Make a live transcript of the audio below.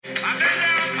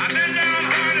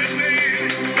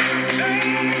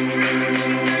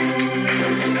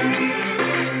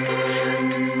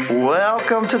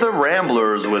Welcome to the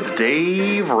Ramblers with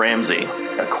Dave Ramsey,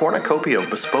 a cornucopia of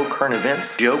bespoke current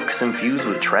events, jokes infused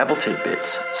with travel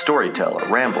tidbits, storyteller,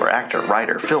 rambler, actor,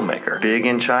 writer, filmmaker, big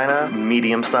in China,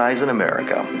 medium size in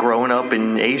America, growing up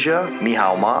in Asia, ni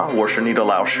hao ma, Warshanita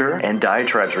Lao Shi, and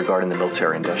diatribes regarding the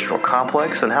military-industrial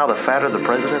complex and how the fatter the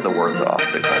president, the worse off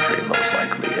the country most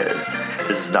likely is.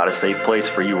 This is not a safe place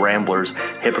for you ramblers,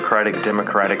 Hippocratic,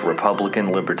 Democratic,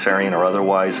 Republican, Libertarian, or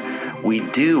otherwise. We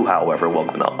do, however,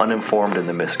 welcome the uninformed and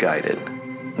the misguided.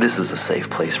 This is a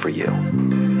safe place for you.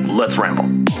 Let's ramble.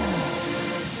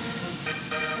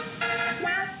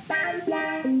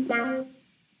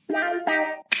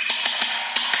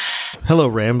 Hello,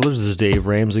 Ramblers. This is Dave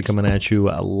Ramsey coming at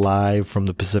you live from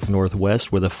the Pacific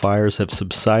Northwest, where the fires have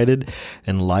subsided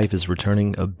and life is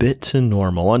returning a bit to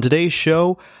normal. On today's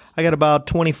show, I got about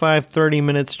 25-30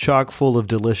 minutes chock full of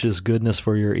delicious goodness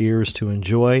for your ears to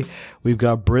enjoy. We've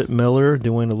got Britt Miller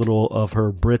doing a little of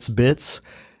her Britt's Bits.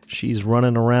 She's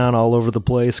running around all over the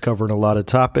place, covering a lot of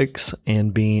topics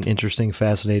and being interesting,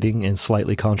 fascinating, and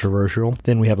slightly controversial.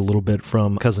 Then we have a little bit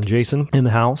from Cousin Jason in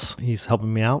the house. He's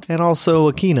helping me out. And also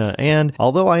Akina. And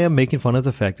although I am making fun of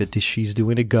the fact that she's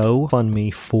doing a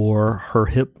GoFundMe for her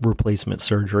hip replacement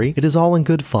surgery, it is all in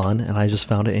good fun. And I just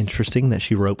found it interesting that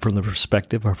she wrote from the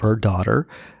perspective of her daughter,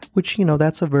 which, you know,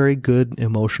 that's a very good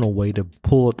emotional way to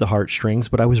pull at the heartstrings.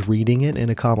 But I was reading it in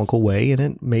a comical way and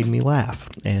it made me laugh.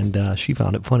 And she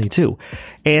found it funny too.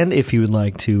 And if you would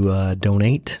like to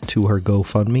donate to her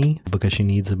GoFundMe, because she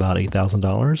needs about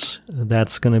 $8,000,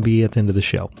 that's going to be at the end of the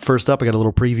show. First up, I got a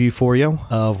little preview for you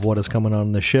of what is coming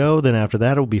on the show. Then after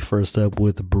that, it'll be first up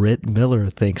with Britt Miller.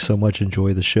 Thanks so much.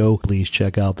 Enjoy the show. Please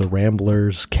check out the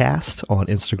Ramblers cast on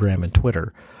Instagram and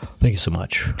Twitter. Thank you so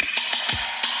much.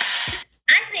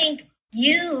 I think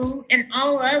you and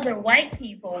all other white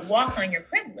people walk on your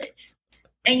privilege.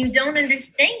 And you don't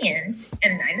understand,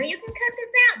 and I know you can cut this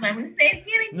out, but I'm going to say it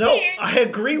again. No, I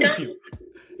agree with you.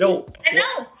 No. I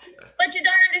know, but you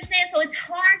don't understand. So it's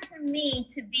hard for me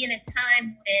to be in a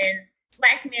time when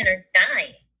black men are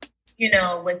dying, you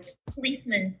know, with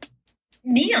policemen's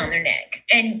knee on their neck.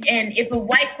 And if a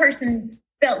white person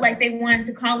felt like they wanted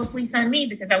to call the police on me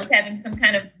because I was having some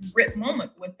kind of rip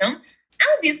moment with them, I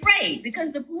would be afraid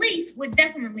because the police would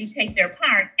definitely take their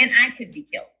part and I could be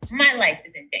killed. My life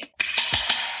is in danger.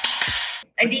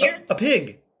 A deer? A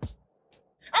pig.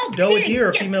 Oh, no, pig. A deer,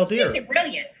 a yeah, female deer. Pigs are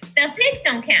brilliant. Now, pigs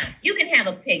don't count. You can have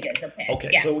a pig as a pet. Okay,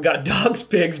 yeah. So we got dogs,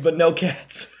 pigs, but no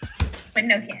cats. But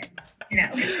no cats. No.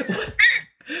 And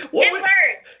would...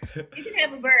 birds. You can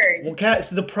have a bird. Well, cats,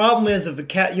 the problem is if the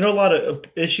cat, you know, a lot of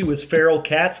issue with feral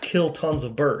cats kill tons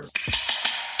of birds.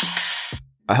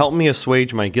 Help me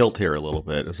assuage my guilt here a little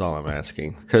bit is all I'm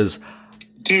asking. Because,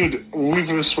 dude,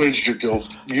 we've assuaged your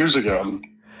guilt years ago.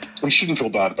 You shouldn't feel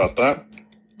bad about that.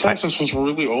 Texas was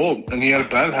really old, and he had a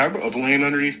bad habit of laying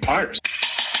underneath tires.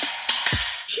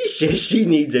 She says she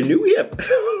needs a new hip.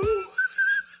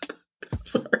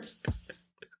 Sorry.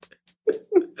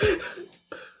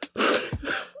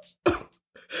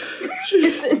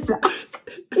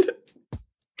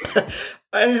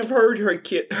 I have heard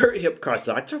her hip costs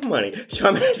lots of money, so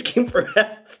I'm asking for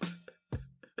help.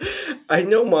 I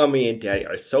know Mommy and Daddy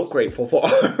are so grateful for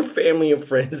all our family and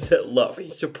friends that love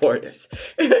and support us.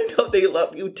 And I know they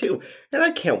love you too. And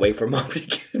I can't wait for Mom to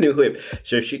get a new hip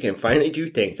so she can finally do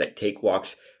things like take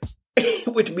walks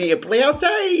with me and play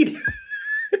outside!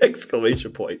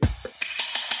 Exclamation point.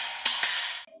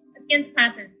 Skin's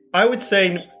popping. I would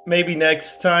say maybe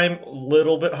next time a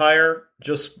little bit higher,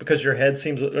 just because your head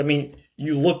seems, I mean,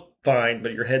 you look fine,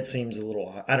 but your head seems a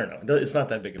little high. I don't know. It's not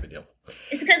that big of a deal.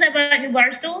 It's because I bought new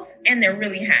bar stools, and they're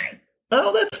really high.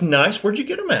 Oh, that's nice. Where'd you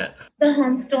get them at? The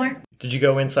home store. Did you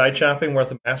go inside shopping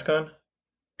with a mask on?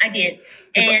 I did.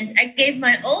 And I gave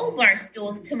my old bar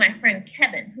stools to my friend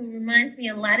Kevin, who reminds me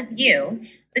a lot of you,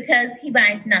 because he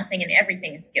buys nothing and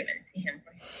everything is given to him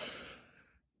for him.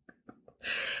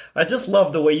 I just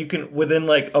love the way you can, within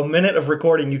like a minute of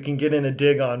recording, you can get in a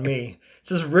dig on me. It's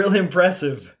just really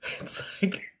impressive. It's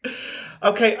like...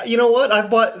 Okay, you know what?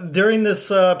 I've bought, during this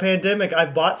pandemic,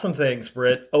 I've bought some things,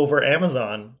 Britt, over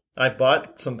Amazon. I've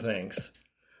bought some things.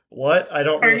 What? I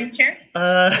don't Furniture?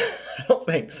 I don't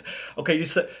think so. Okay,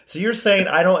 so you're saying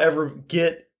I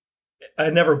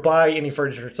never buy any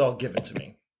furniture. It's all given to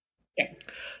me. Yes.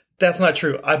 That's not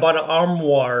true. I bought an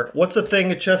armoire. What's the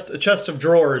thing? A chest of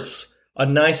drawers. A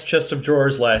nice chest of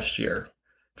drawers last year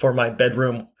for my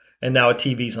bedroom. And now a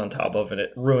TV's on top of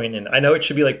it, ruining. I know it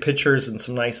should be like pictures and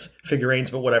some nice figurines,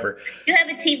 but whatever. You have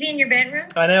a TV in your bedroom?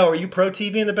 I know. Are you pro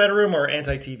TV in the bedroom or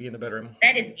anti-TV in the bedroom?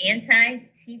 That is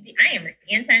anti-TV. I am an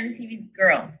anti-TV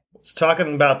girl. was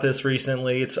talking about this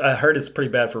recently. I heard it's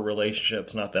pretty bad for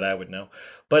relationships. Not that I would know,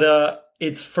 but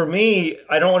it's for me.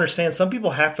 I don't understand. Some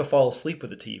people have to fall asleep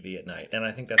with the TV at night, and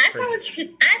I think that's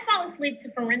crazy. I fall asleep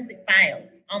to Forensic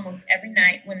Files almost every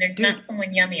night when there's not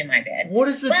someone yummy in my bed. What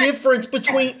is the difference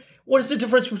between? What is the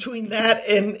difference between that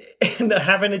and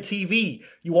having a TV?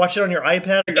 You watch it on your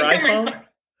iPad or your iPhone?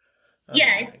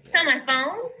 It's on my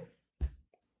phone.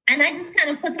 And I just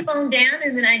kind of put the phone down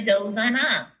and then I doze on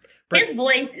off. His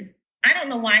voice is, I don't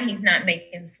know why he's not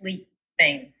making sleep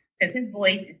things, because his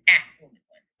voice is absolutely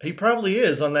wonderful. He probably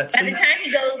is on that sleep. By the time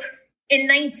he goes, in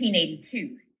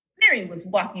 1982, Mary was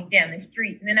walking down the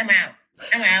street and then I'm out.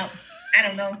 I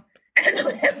don't know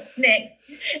what happens next.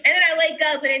 And then I wake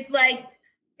up and it's like,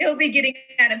 he'll be getting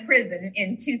out of prison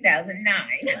in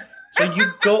 2009.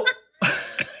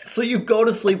 So you go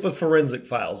to sleep with Forensic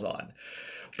Files on,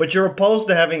 but you're opposed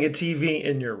to having a TV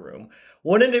in your room.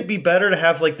 Wouldn't it be better to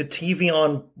have like the TV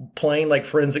on playing like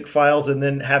Forensic Files and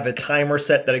then have a timer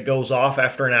set that it goes off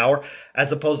after an hour,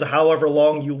 as opposed to however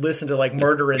long you listen to like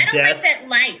Murder and Death? I don't like that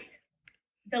light.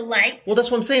 The light. Well,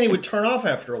 that's what I'm saying. It would turn off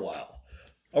after a while.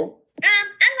 Oh. I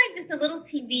like just a little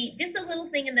TV, just a little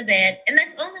thing in the bed, and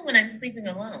that's only when I'm sleeping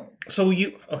alone. So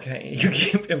you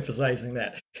keep emphasizing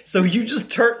that. So you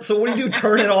just so what do?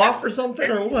 Turn it off or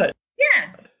something, or what?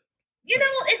 Yeah.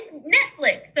 It's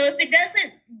Netflix, so if it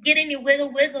doesn't get any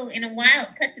wiggle in a while, it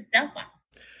cuts itself off.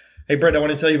 Hey, Britt, I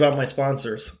want to tell you about my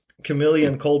sponsors,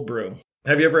 Chameleon Cold Brew.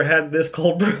 Have you ever had this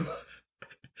cold brew?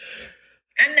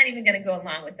 I'm not even going to go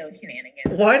along with those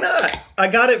shenanigans. Why not? I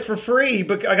got it for free,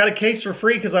 but I got a case for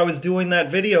free because I was doing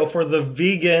that video for the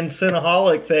vegan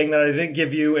Cinnaholic thing that I didn't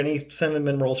give you any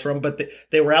cinnamon rolls from, but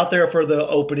they were out there for the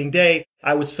opening day.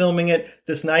 I was filming it.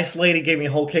 This nice lady gave me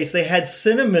a whole case. They had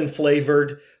cinnamon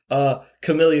flavored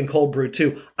Chameleon Cold Brew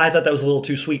too. I thought that was a little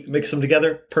too sweet. Mix them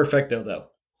together. Perfecto, though.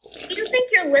 Do you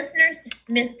think your listeners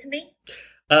missed me?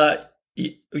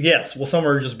 Yes. Well, some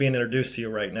are just being introduced to you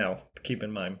right now. Keep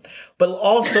in mind. But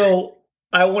also,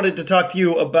 I wanted to talk to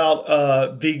you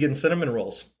about vegan cinnamon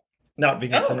rolls. Not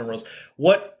vegan cinnamon rolls.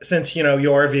 Since,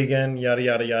 you are vegan, yada,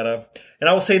 yada, yada. And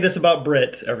I will say this about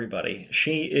Britt, everybody.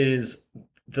 She is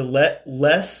the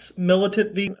less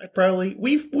militant vegan, probably.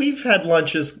 We've had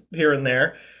lunches here and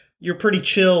there. You're pretty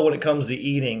chill when it comes to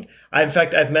eating. In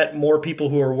fact, I've met more people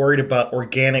who are worried about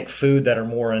organic food that are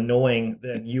more annoying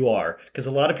than you are. Because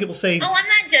a lot of people say... Oh, I'm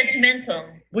not judgmental.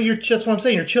 Well, that's what I'm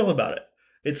saying. You're chill about it.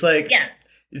 It's like... Yeah.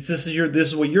 This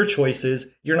is what your choice is.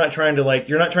 You're not trying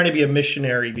to be a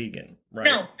missionary vegan, right?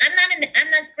 No, I'm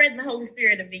not spreading the Holy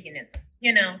Spirit of veganism.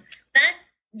 That's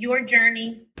your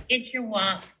journey. It's your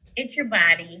walk. It's your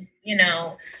body.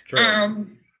 True.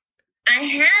 I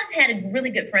have had a really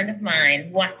good friend of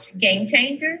mine watch Game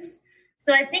Changers.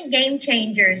 So I think Game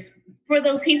Changers, for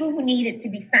those people who need it to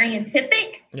be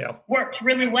scientific, worked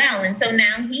really well. And so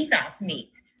now he's off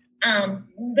meat.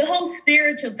 The whole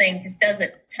spiritual thing just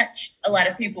doesn't touch a lot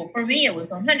of people. For me, it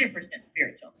was 100%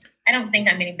 spiritual. I don't think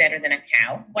I'm any better than a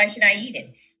cow. Why should I eat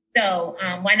it? So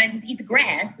why not just eat the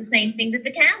grass, the same thing that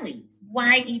the cow eats?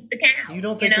 Why eat the cow? You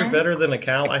don't think you're better than a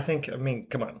cow? I mean,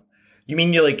 come on. You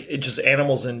mean you're like just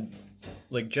animals in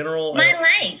like general? My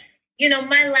life.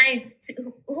 My life.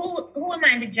 Who am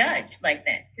I to judge like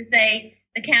that? To say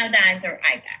the cow dies or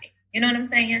I die? You know what I'm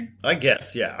saying? I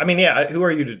guess, yeah. I mean, yeah, who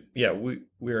are you to... Yeah,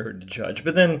 we're to judge.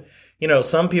 But then,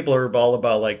 some people are all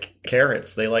about, like,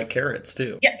 carrots. They like carrots,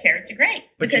 too. Yeah, carrots are great.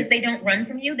 Because they don't run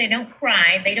from you. They don't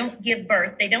cry. They don't give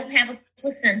birth. They don't have a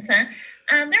placenta.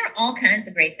 There are all kinds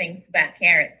of great things about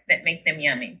carrots that make them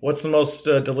yummy. What's the most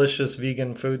delicious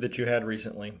vegan food that you had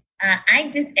recently? I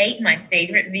just ate my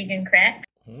favorite vegan crack.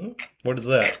 What is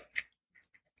that?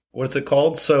 What's it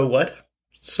called? So what?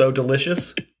 So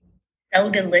delicious? So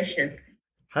delicious.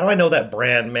 How do I know that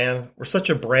brand, man? We're such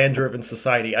a brand-driven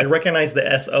society. I recognize the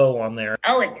S.O. on there.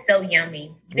 Oh, it's so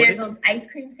yummy. There are those ice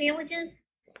cream sandwiches.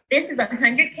 This is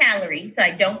 100 calories, so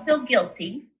I don't feel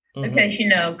guilty because,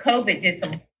 COVID did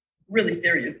some really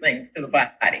serious things to the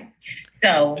body.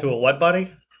 So to a what body?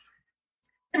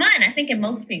 To mine, I think, in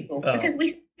most people. Oh. Because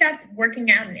we stopped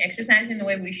working out and exercising the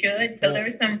way we should. So there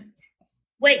was some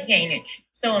weight gainage.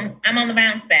 So I'm on the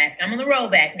bounce back. I'm on the roll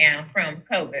back now from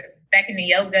COVID. Back into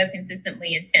yoga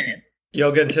consistently and tennis.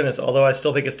 Yoga and tennis, although I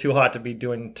still think it's too hot to be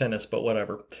doing tennis, but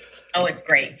whatever. Oh, it's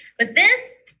great. But this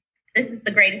is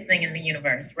the greatest thing in the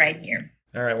universe right here.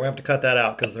 All right, we have to cut that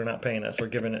out because they're not paying us. We're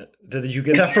giving it. Did you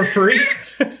get that for free?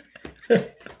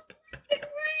 It's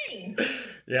free.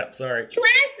 Yeah, sorry. You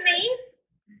asked me.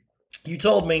 You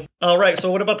told me. All right,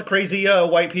 so what about the crazy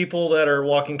white people that are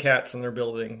walking cats in their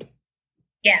building?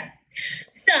 Yeah.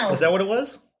 So is that what it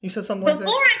was? You said something like that?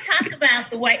 Before I talk about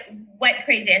the white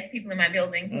crazy ass people in my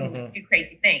building who do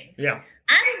crazy things,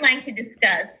 I would like to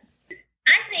discuss,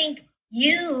 I think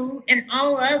you and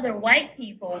all other white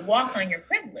people walk on your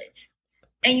privilege.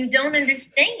 And you don't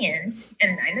understand,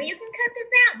 and I know you can cut this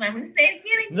out, but I'm going to say it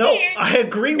again. No, I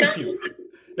agree with you.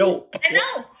 No. I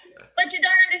know, but you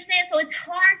don't understand. So it's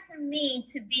hard for me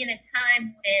to be in a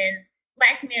time when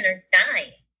Black men are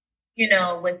dying, you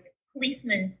know, with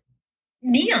policemen's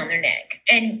knee on their neck.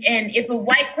 And if a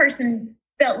white person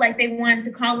felt like they wanted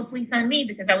to call the police on me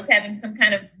because I was having some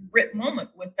kind of rip moment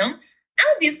with them,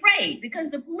 I would be afraid because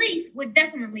the police would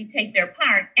definitely take their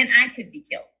part and I could be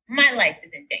killed. My life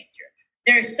is in danger.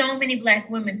 There are so many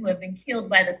Black women who have been killed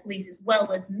by the police as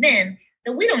well as men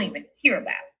that we don't even hear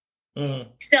about.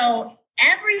 So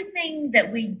everything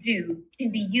that we do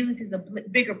can be used as a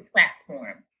bigger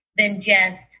platform than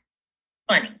just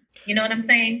funny. You know what I'm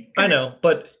saying? I know,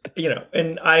 but, you know,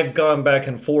 and I've gone back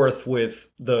and forth with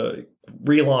the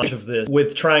relaunch of this,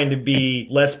 with trying to be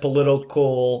less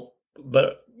political,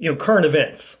 but, you know, current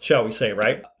events, shall we say,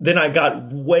 right? Then I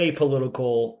got way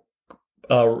political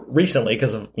recently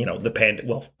because of, you know, the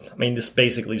this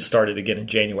basically started again in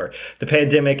January, the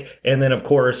pandemic. And then, of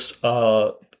course,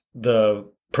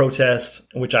 the protest,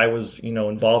 which I was, you know,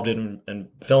 involved in and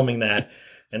filming that.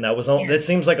 And that was that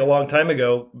seems like a long time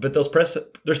ago, but those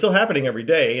they're still happening every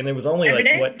day. And it was only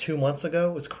what, 2 months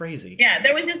ago? It's crazy. Yeah,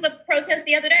 there was just a protest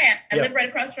the other day. I live right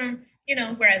across from, you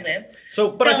know, where I live.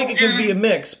 But I think it can be a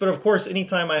mix. But of course,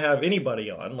 anytime I have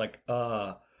anybody on, like,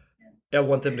 I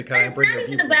want them to kind of bring their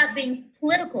viewpoint. It's not even about being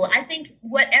political. I think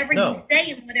whatever you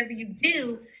say and whatever you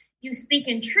do, you speak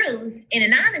in truth and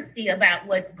in honesty about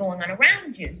what's going on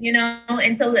around you, you know?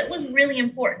 And so that was really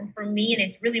important for me. And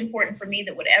it's really important for me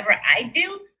that whatever I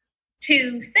do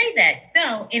to say that.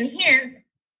 So in hint,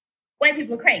 white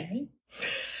people are crazy.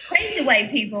 Crazy white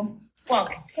people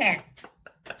walk a cat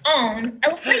on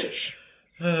a leash.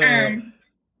 I'm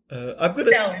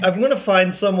gonna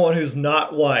find someone who's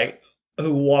not white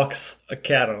who walks a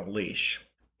cat on a leash.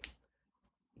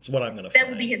 That's what I'm going to find. That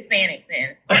would be Hispanic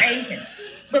then, or Asian.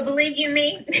 But believe you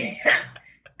me, they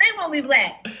won't be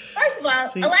Black. First of all,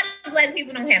 a lot of Black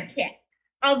people don't have cats.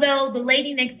 Although the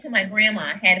lady next to my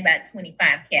grandma had about 25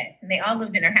 cats, and they all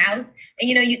lived in her house. And,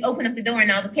 you know, you'd open up the door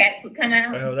and all the cats would come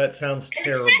out. Oh, that sounds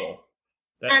terrible.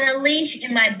 On a leash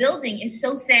in my building is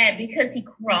so sad because he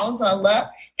crawls all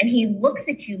up and he looks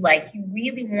at you like he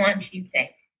really wants you to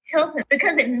help him,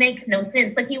 because it makes no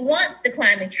sense. Like he wants to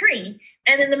climb a tree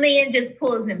and then the man just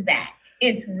pulls him back.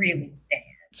 It's really sad.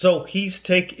 So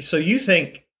so you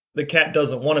think the cat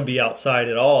doesn't want to be outside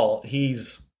at all?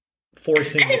 He's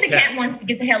forcing I think the cat wants to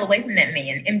get the hell away from that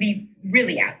man and be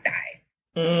really outside.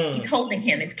 He's holding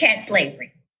him. It's cat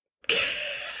slavery.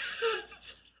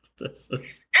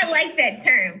 I like that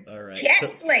term. All right.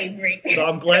 Cat slavery. So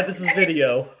I'm glad this is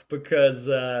video because,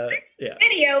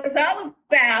 Video is all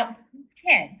about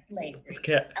cat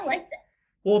slavery. I like that.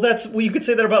 Well, you could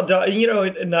say that about dogs, you know,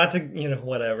 not to, you know,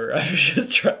 whatever. I was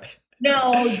just trying.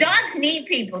 No, dogs need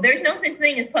people. There's no such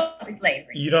thing as puppy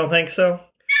slavery. You don't think so?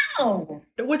 No.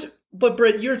 But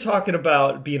Britt, you're talking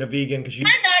about being a vegan because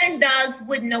my daughter's dogs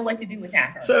wouldn't know what to do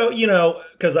without her. So, you know,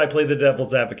 because I play the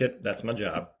devil's advocate. That's my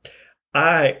job.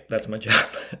 That's my job.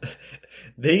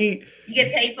 You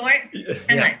get paid for it?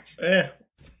 How much?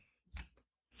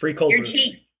 Free cold brew. You're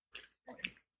cheap.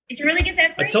 Did you really get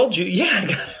that free? I told you. Yeah, I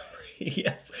got it free.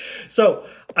 Yes. So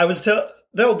I was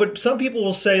no, but some people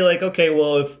will say like, okay,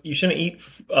 well, if you shouldn't eat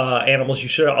animals, you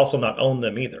should also not own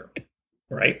them either,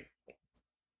 right?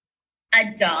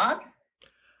 A dog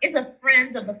is a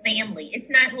friend of the family. It's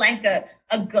not like a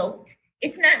goat.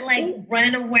 It's not like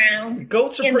running around.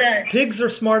 Pigs are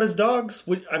smart as dogs.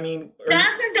 Dogs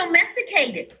are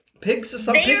domesticated.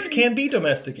 Pigs can be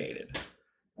domesticated.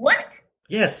 What?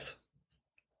 Yes.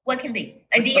 What can be?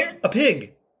 A deer? A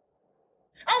pig.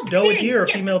 Oh, no, a deer, a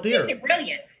female deer. Pigs are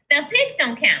brilliant. Now, pigs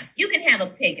don't count. You can have a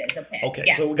pig as a pet. Okay,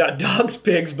 so we got dogs,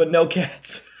 pigs, but no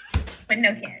cats. But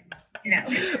no cats. No.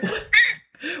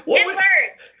 And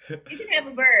birds. You can have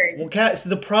a bird. Well, cats.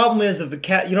 The problem is if the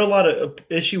cat, you know, a lot of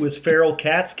issue is feral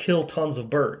cats kill tons of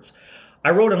birds.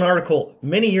 I wrote an article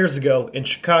many years ago in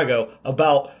Chicago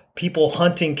about people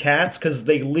hunting cats because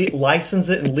they licensed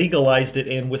it and legalized it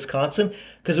in Wisconsin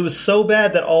because it was so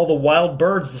bad that all the wild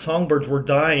birds, the songbirds, were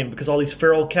dying because all these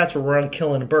feral cats were around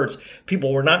killing birds.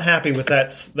 People were not happy with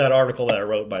that article that I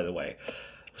wrote, by the way.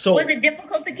 So, was it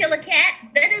difficult to kill a cat?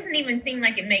 That doesn't even seem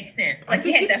like it makes sense. Like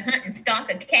you had to hunt and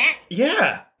stalk a cat?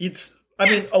 Yeah.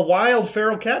 A wild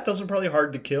feral cat, those are probably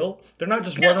hard to kill. They're not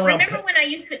just running around. Remember when I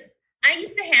used to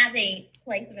have a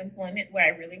place of employment where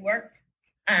I really worked?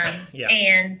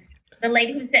 And the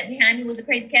lady who sat behind me was a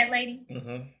crazy cat lady.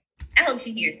 Mm-hmm. I hope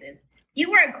she hears this.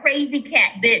 You were a crazy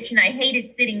cat bitch, and I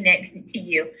hated sitting next to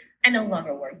you. I no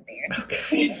longer work there.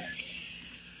 Okay.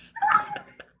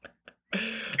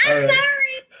 I'm sorry.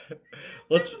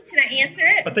 Should I answer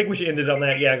it? I think we should end it on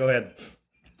that. Yeah, go ahead.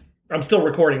 I'm still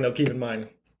recording, though. Keep in mind.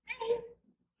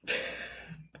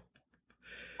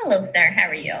 Hello, sir. How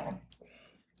are you?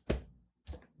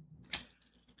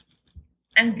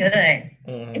 I'm good.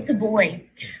 Mm-hmm. It's a boy.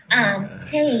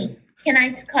 Hey, can I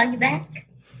just call you back?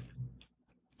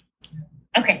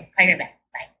 Okay, call you back.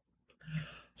 Bye.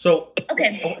 So.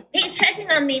 Okay, he's checking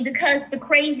on me because the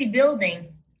crazy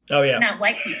building. Oh, yeah. Not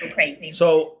white people crazy.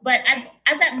 So. But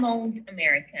I've got mold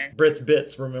American. Britt's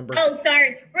Bits, remember? Oh,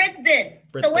 sorry. Britt's Bits.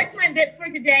 Britt's so what's my bit for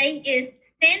today is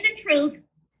stand the truth,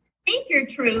 speak your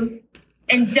truth,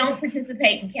 and don't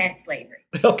participate in cat slavery.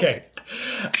 Okay.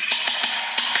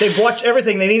 They've watched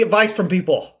everything. They need advice from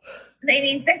people.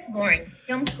 That's boring.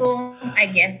 Film school, I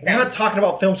guess so. We're not talking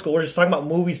about film school. We're just talking about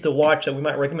movies to watch that we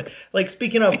might recommend. Like,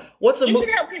 speaking of, what's a movie? You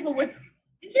should help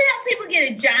people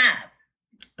get a job.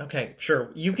 Okay, sure.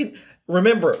 You can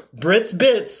remember Britt's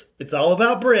Bits. It's all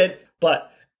about Britt.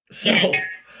 But so,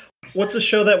 what's a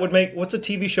show that would make? What's a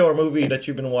TV show or movie that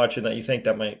you've been watching that you think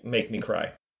that might make me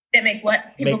cry? That make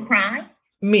what? People cry?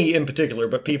 Me in particular,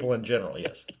 but people in general,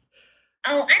 yes.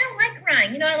 Oh, I don't like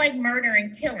crying. I like murder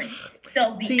and killing.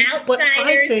 So Outsiders. But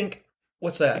I think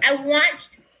what's that? I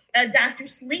watched Dr.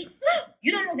 Sleep.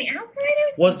 You don't know The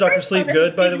Outsiders? Was Dr. Sleep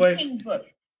good, by the way? King's book.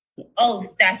 Oh,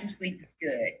 Dr. Sleep is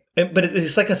good. But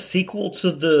it's like a sequel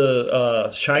to The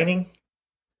Shining?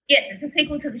 Yes, it's a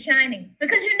sequel to The Shining.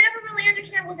 Because you never really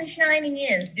understand what The Shining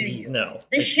is, do you? No.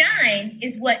 The shine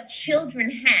is what children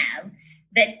have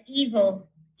that evil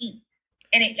eats.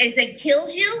 And as it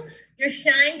kills you, your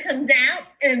shine comes out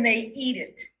and they eat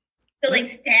it. So they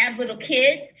stab little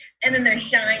kids and then their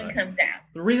shine comes out.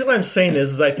 The reason I'm saying this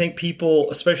is I think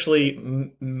people, especially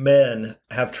men,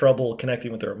 have trouble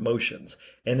connecting with their emotions.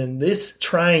 And in this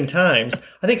trying times,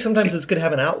 I think sometimes it's good to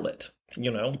have an outlet, I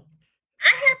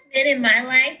have men in my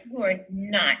life who are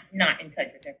not in touch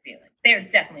with their feelings. They're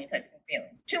definitely in touch with their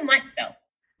feelings. Too much so.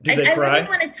 Do they cry? I really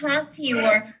want to talk to you,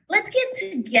 or let's get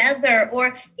together, or,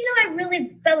 I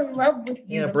really fell in love with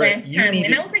you Britt, last time.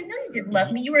 And I was like, no, you didn't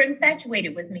love me. You were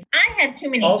infatuated with me. I have too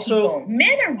many people.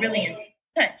 Men are really in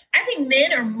touch. I think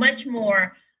men are much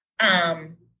more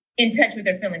in touch with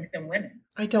their feelings than women.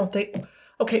 I don't think...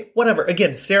 Okay, whatever.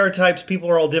 Again, stereotypes, people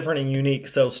are all different and unique,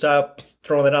 so stop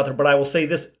throwing that out there. But I will say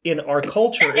this, in our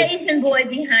culture... The Asian boy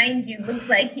behind you looks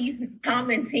like he's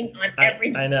commenting on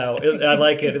everything. I know. I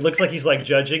like it. It looks like he's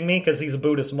judging me because he's a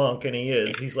Buddhist monk, and he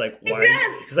is. He's like, why?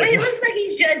 He does. He looks like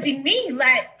he's judging me. He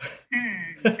looks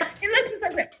just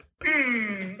like that.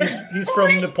 He's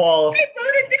from Nepal. Hey,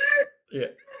 Buddha dude. Yeah.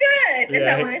 Good.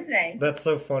 That's all I want to say. That's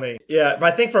so funny. Yeah,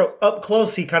 but I think for up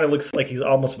close, he kind of looks like he's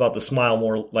almost about to smile,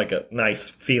 more like a nice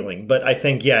feeling. But I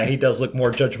think, he does look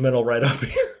more judgmental right up here.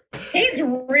 He's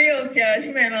real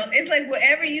judgmental. It's like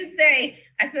whatever you say,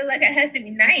 I feel like I have to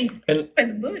be nice for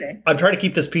the Buddha. I'm trying to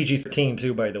keep this PG-13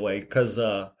 too, by the way, because...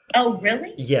 oh,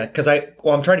 really? Yeah, because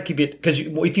I'm trying to keep it... Because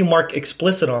if you mark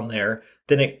explicit on there,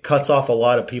 then it cuts off a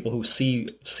lot of people who see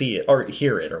it or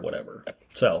hear it or whatever.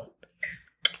 So...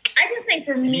 I just think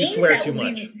for me, you swear too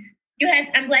much.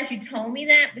 I'm glad you told me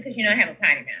that because I have a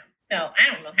potty mouth, so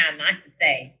I don't know how not to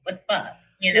say what the fuck.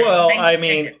 Well, I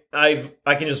mean, I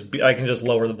can just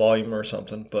lower the volume or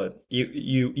something, but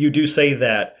you do say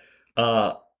that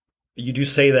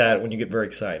when you get very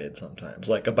excited sometimes,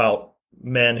 like about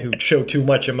men who show too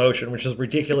much emotion, which is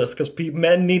ridiculous because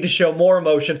men need to show more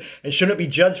emotion and shouldn't be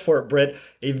judged for it, Britt.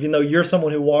 Even though you're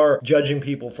someone who are judging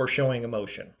people for showing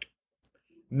emotion,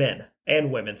 men.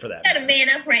 And women, for that. We got a man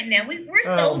up right now. We're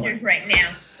soldiers right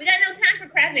now. We got no time for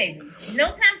crybabies. No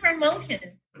time for emotions.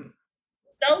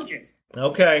 Soldiers.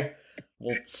 Okay.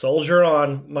 Well, soldier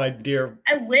on, my dear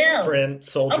friend,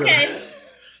 soldier. Okay.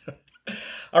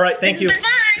 All right, thank you.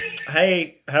 Bye.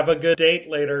 Hey, have a good date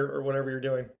later or whatever you're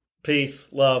doing.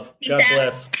 Peace, love, God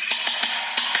bless.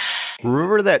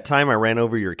 Remember that time I ran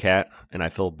over your cat and I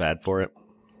felt bad for it?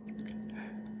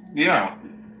 Yeah.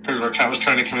 Because our cat was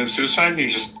trying to commit suicide and you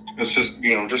just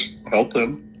help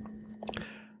them.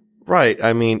 Right.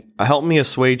 I mean, help me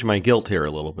assuage my guilt here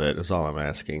a little bit is all I'm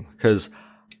asking. Because,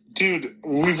 dude,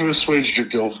 we've assuaged your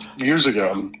guilt years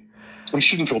ago. You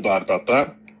shouldn't feel bad about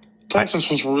that. Texas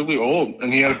was really old,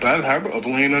 and he had a bad habit of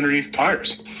laying underneath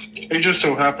tires. It just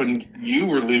so happened you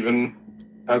were leaving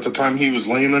at the time he was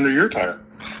laying under your tire.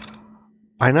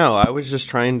 I know. I was just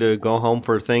trying to go home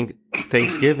for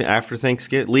Thanksgiving,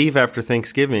 leave after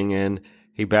Thanksgiving, and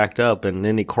he backed up, and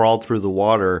then he crawled through the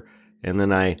water, and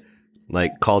then I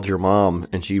like called your mom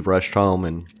and she rushed home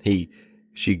and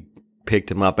she picked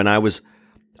him up. And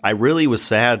I really was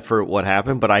sad for what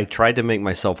happened, but I tried to make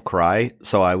myself cry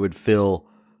so I would feel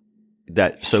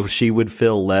so she would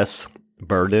feel less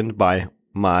burdened by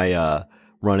my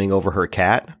running over her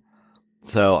cat.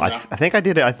 So I think I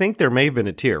did it. I think there may have been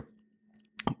a tear.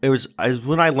 It was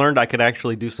when I learned I could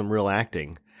actually do some real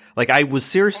acting. Like, I was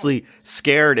seriously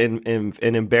scared and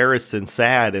embarrassed and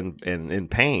sad and in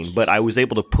pain, but I was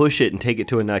able to push it and take it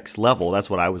to a next level. That's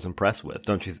what I was impressed with.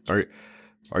 Don't you?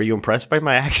 Are you impressed by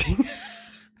my acting?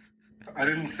 I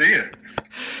didn't see it.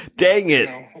 Dang it.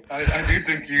 I do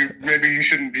think maybe you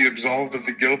shouldn't be absolved of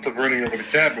the guilt of running over the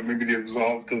cat, but maybe you're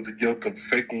absolved of the guilt of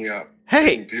faking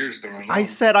tears during I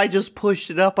said I just pushed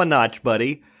it up a notch,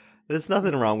 buddy. There's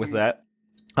nothing wrong with that.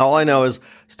 All I know is I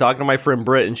was talking to my friend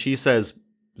Britt, and she says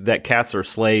that cats are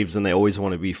slaves and they always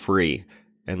want to be free.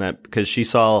 And that because she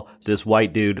saw this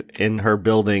white dude in her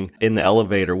building in the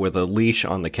elevator with a leash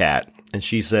on the cat. And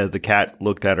she says the cat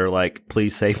looked at her like,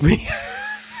 please save me.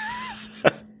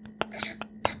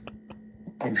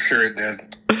 I'm sure it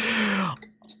did.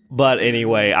 But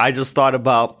anyway, I just thought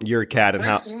about your cat and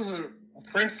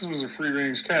Francis was a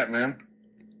free-range cat, man.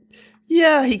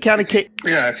 Yeah, he kind of came.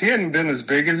 Yeah, if he hadn't been as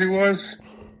big as he was,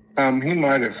 he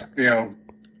might have,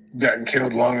 gotten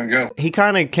killed long ago. He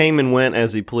kind of came and went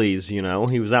as he pleased, He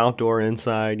was outdoor,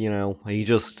 inside, He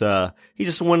just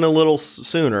went a little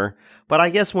sooner. But I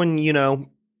guess when,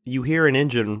 you hear an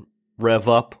engine rev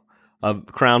up a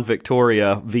Crown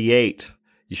Victoria V8,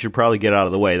 you should probably get out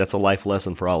of the way. That's a life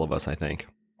lesson for all of us, I think.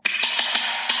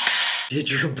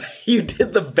 You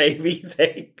did the baby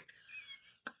thing?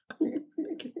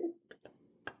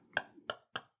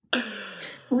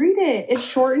 Read it. It's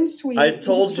short and sweet. I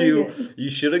told you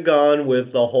should have gone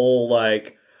with the whole,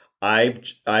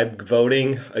 I'm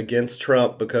voting against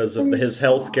Trump because of his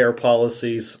healthcare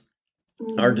policies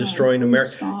are destroying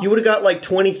America. Stop. You would have got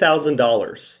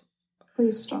 $20,000.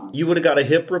 Please stop. You would have got a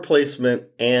hip replacement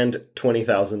and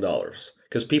 $20,000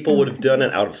 because people would have done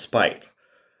it out of spite.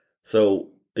 So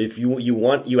if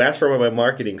you asked for my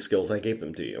marketing skills, I gave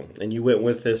them to you, and you went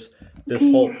with this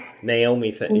whole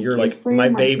Naomi thing. You're like, my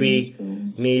baby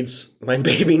needs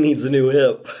a new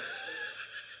hip.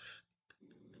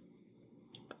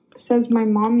 It says my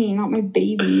mommy, not my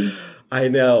baby. I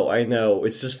know.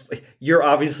 It's just, you're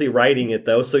obviously writing it,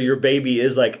 though, so your baby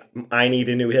is like, I need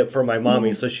a new hip for my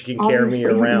mommy so she can carry me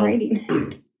around. I'm writing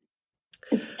it.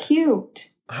 It's cute.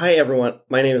 Hi, everyone.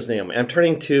 My name is Naomi. I'm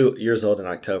turning 2 years old in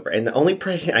October, and the only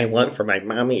present I want for my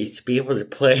mommy is to be able to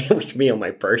play with me on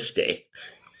my birthday.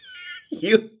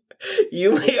 You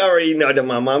may already know that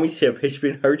my mommy's hip has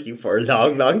been hurting for a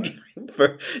long, long time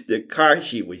for the car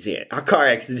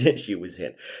accident she was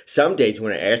in. Some days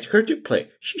when I ask her to play,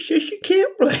 she says she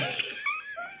can't play.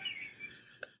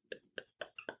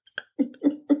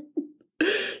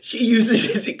 She uses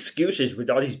his excuses with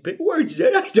all these big words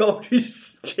that I don't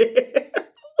understand.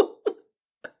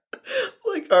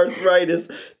 Like arthritis,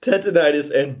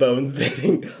 tendonitis, and bone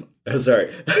thinning. Oh,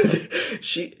 sorry.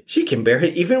 She can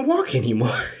barely even walk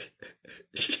anymore.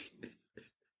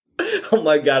 Oh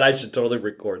my God, I should totally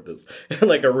record this.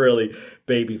 Like a really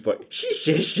baby voice. She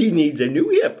says she needs a new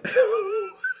hip.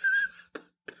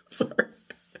 I'm sorry.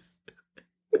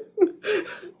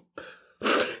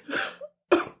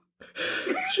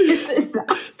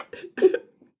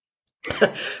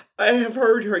 I have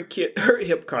heard her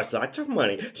hip costs lots of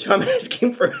money, so I'm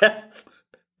asking for help.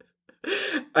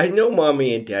 I know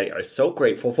Mommy and Daddy are so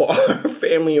grateful for all our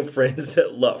family and friends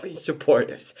that love and support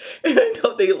us. And I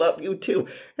know they love you too.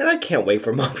 And I can't wait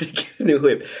for Mom to get a new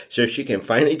hip so she can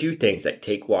finally do things like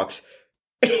take walks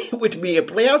with me and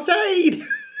play outside!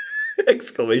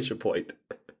 Exclamation point.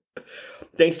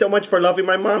 Thanks so much for loving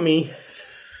my mommy.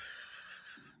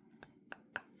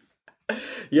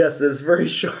 Yes, it's very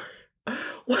short.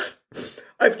 What?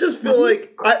 I just feel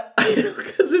like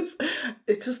because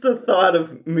it's just the thought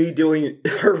of me doing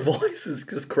her voice is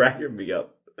just cracking me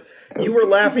up. You were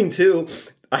laughing too.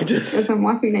 Because I'm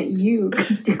laughing at you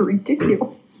because you're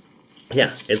ridiculous. Yeah,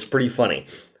 it's pretty funny.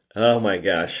 Oh my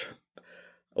gosh.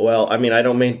 Well, I mean, I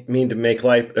don't mean to make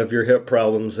light of your hip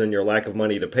problems and your lack of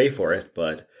money to pay for it,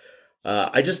 but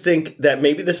I just think that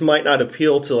maybe this might not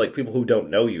appeal to like people who don't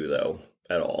know you though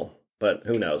at all. But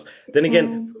who knows? Then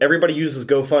again, everybody uses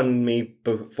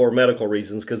GoFundMe for medical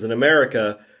reasons because in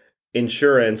America,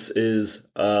 insurance is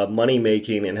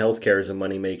money-making and healthcare is a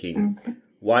money-making. Okay.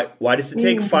 Why does it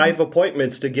take 5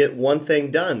 appointments to get one thing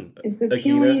done? It's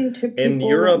appealing to people. In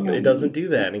Europe, it doesn't do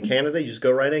that. In Canada, you just go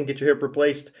right in and get your hip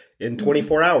replaced in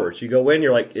 24 hours. You go in,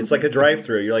 you're like, it's like a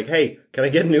drive-through. You're like, hey, can I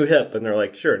get a new hip? And they're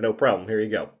like, sure, no problem. Here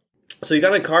you go. So you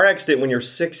got in a car accident when you're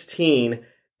 16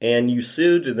 and you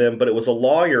sued them, but it was a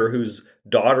lawyer whose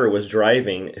daughter was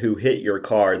driving who hit your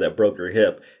car that broke your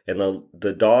hip. And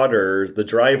the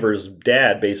driver's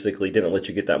dad basically didn't let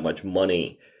you get that much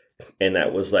money. And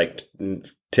that was like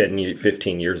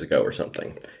 15 years ago or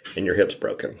something. And your hip's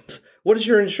broken. What does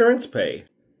your insurance pay?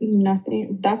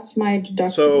 Nothing. That's my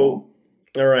deductible. So,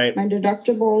 all right. My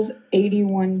deductible's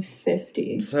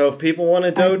 $81.50. So if people want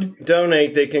to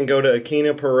donate, they can go to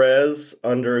Akina Perez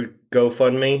under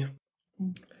GoFundMe.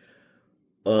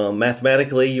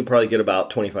 Mathematically, you probably get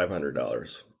about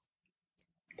 $2,500.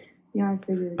 Yeah, I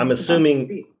figured. I'm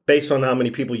assuming, based on how many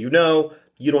people you know,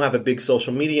 you don't have a big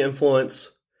social media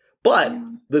influence. But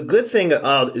the good thing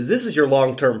is this is your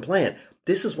long-term plan.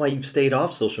 This is why you've stayed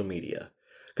off social media.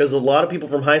 Because a lot of people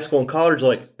from high school and college are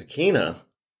like, Akina?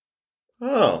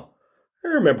 Oh, I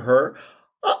remember her.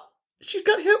 She's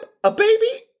got a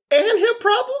baby and hip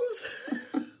problems?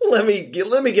 let me give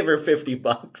her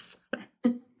 $50.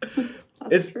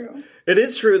 That's true. It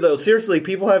is true, though. Seriously,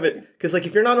 people have it. Because, like,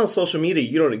 if you're not on social media,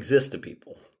 you don't exist to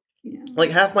people. Yeah. Like,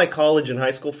 half my college and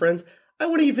high school friends, I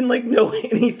wouldn't even, like, know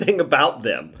anything about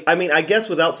them. I mean, I guess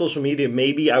without social media,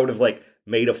 maybe I would have, like,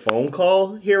 made a phone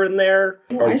call here and there.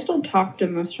 Well, I still talk to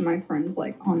most of my friends,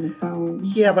 like, on the phone.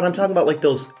 Yeah, but I'm talking about, like,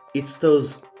 those,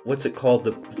 what's it called?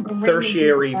 The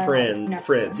tertiary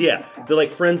friends. Yeah. They're, like,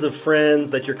 friends of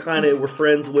friends that you're kind of were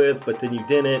friends with, but then you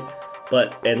didn't.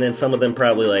 And then some of them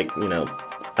probably, like, you know,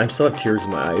 I still have tears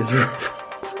in my eyes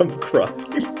from crying.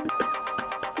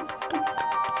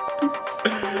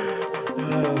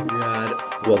 Oh,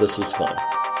 God. Well, this was fun.